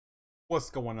What's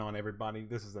going on, everybody?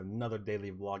 This is another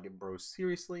daily vlog at Bro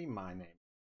Seriously. My name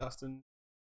is Dustin.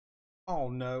 Oh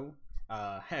no.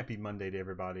 Happy Monday to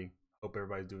everybody. Hope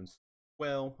everybody's doing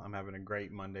well. I'm having a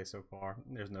great Monday so far.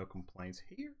 There's no complaints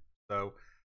here. So,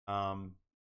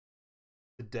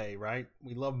 today, right?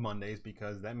 We love Mondays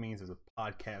because that means it's a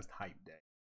podcast hype day.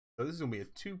 So this is going to be a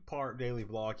two-part daily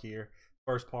vlog here.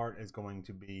 First part is going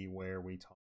to be where we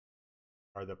talk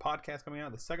or the podcast coming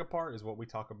out. The second part is what we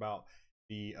talk about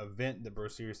the event that Bro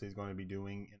Seriously is going to be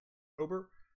doing in October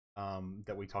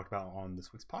that we talked about on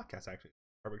this week's podcast, actually.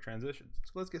 Perfect transition.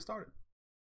 So let's get started.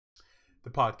 The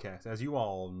podcast, as you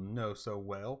all know so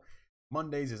well,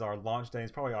 Mondays is our launch day.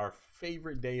 It's probably our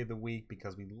favorite day of the week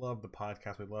because we love the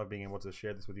podcast. We love being able to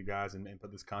share this with you guys and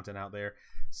put this content out there.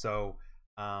 So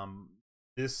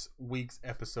this week's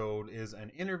episode is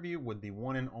an interview with the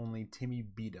one and only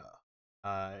TimmyBDuh.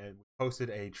 We posted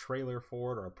a trailer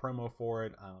for it or a promo for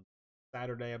it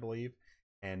Saturday, I believe,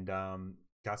 and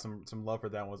got some love for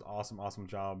that. It was awesome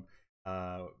job,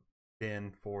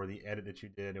 Ben, for the edit that you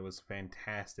did. It was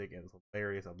fantastic. It was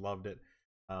hilarious. I loved it.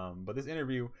 But this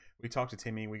interview, we talked to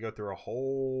Timmy. We go through a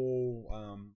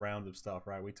whole round of stuff,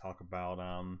 right? We talk about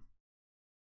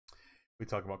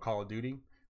Call of Duty.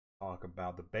 Talk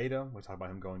about the beta. We talk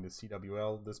about him going to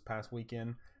CWL this past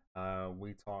weekend.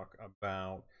 We talk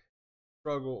about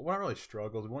struggle. Well, not really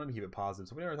struggles. We wanted to keep it positive,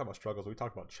 so we never talk about struggles. We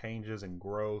talk about changes and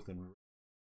growth, and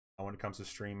when it comes to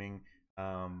streaming,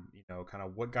 you know, kind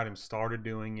of what got him started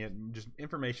doing it, just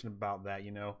information about that.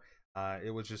 You know, it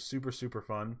was just super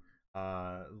fun.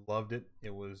 Loved it.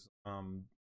 It was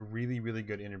really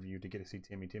good interview to get to see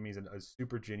Timmy. Timmy's a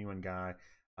super genuine guy,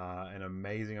 an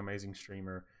amazing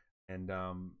streamer, and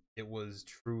it was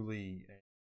truly.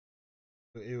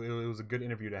 It was a good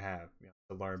interview to have, you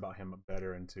know, to learn about him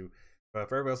better and to for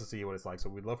everybody else to see what it's like. So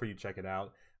we'd love for you to check it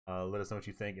out. Let us know what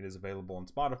you think. It is available on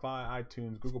Spotify,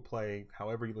 iTunes, Google Play,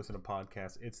 however you listen to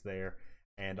podcasts, it's there.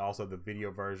 And also the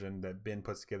video version that Ben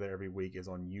puts together every week is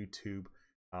on YouTube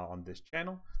on this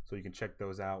channel. So you can check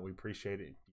those out. We appreciate it.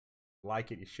 You like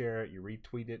it, you share it, you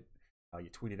retweet it, you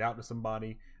tweet it out to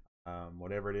somebody,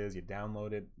 whatever it is, you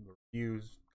download it,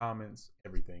 reviews, comments,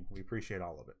 everything. We appreciate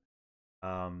all of it.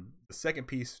 The second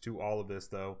piece to all of this,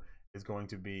 though, is going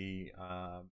to be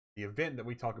the event that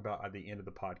we talk about at the end of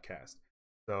the podcast.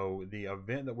 So the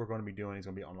event that we're going to be doing is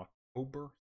going to be on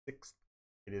October 6th.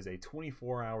 It is a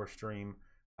 24-hour stream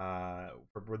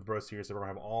with Bro Series. So we're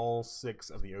going to have all 6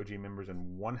 of the OG members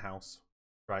in one house,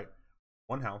 right?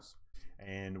 One house.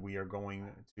 And we are going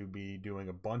to be doing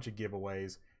a bunch of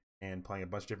giveaways and playing a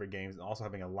bunch of different games, and also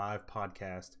having a live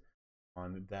podcast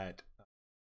on that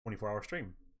 24-hour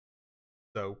stream.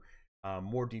 So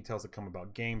more details that come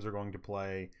about games we're going to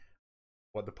play,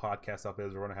 what the podcast stuff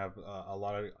is. We're going to have a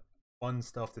lot of fun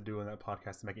stuff to do in that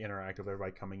podcast to make it interactive with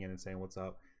everybody coming in and saying what's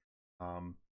up.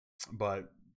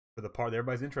 But for the part that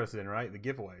everybody's interested in, right, the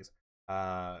giveaways,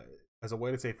 as a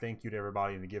way to say thank you to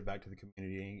everybody and to give back to the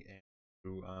community and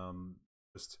to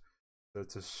just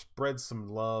to spread some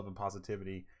love and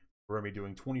positivity, we're going to be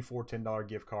doing 24 $10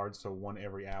 gift cards, so one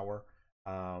every hour.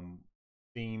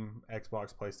 Steam,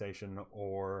 Xbox, PlayStation,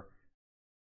 or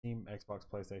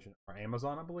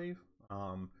Amazon, I believe.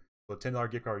 So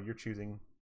 $10 gift card you're choosing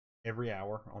every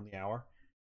hour on the hour.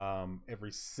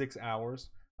 Every 6 hours,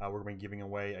 we're going to be giving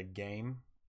away a game,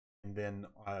 and then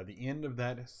at the end of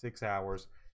that 6 hours,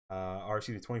 or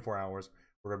excuse me, 24 hours,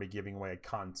 we're going to be giving away a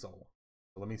console.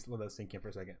 So let that sink in for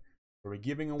a second. We're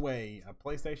giving away a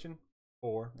PlayStation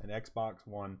 4, an Xbox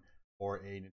One, or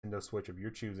a Nintendo Switch of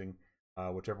your choosing.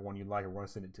 Whichever one you like, we're going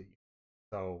to send it to you.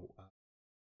 So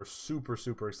we're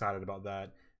super excited about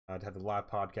that, to have the live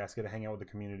podcast, get to hang out with the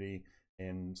community,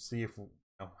 and see if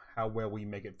how well we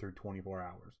make it through 24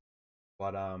 hours.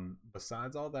 But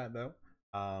besides all that, though,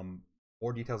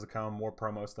 more details to come, more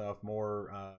promo stuff,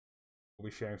 more we'll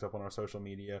be sharing stuff on our social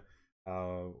media,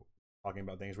 talking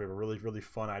about things. We have a really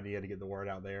fun idea to get the word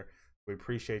out there. We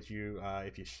appreciate you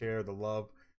if you share the love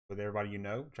with everybody you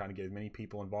know, trying to get as many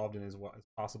people involved in as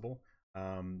possible.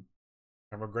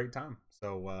 Have a great time.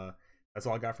 So that's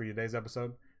all I got for you today's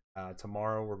episode.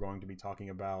 Tomorrow we're going to be talking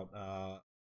about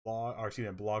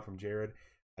blog from Jared.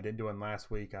 I didn't do one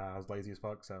last week. I was lazy as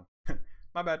fuck, so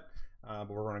my bad. But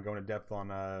we're going to go into depth on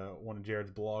one of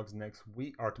Jared's blogs next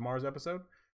week or tomorrow's episode.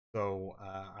 So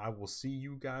I will see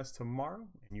you guys tomorrow,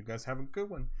 and you guys have a good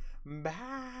one. Bye.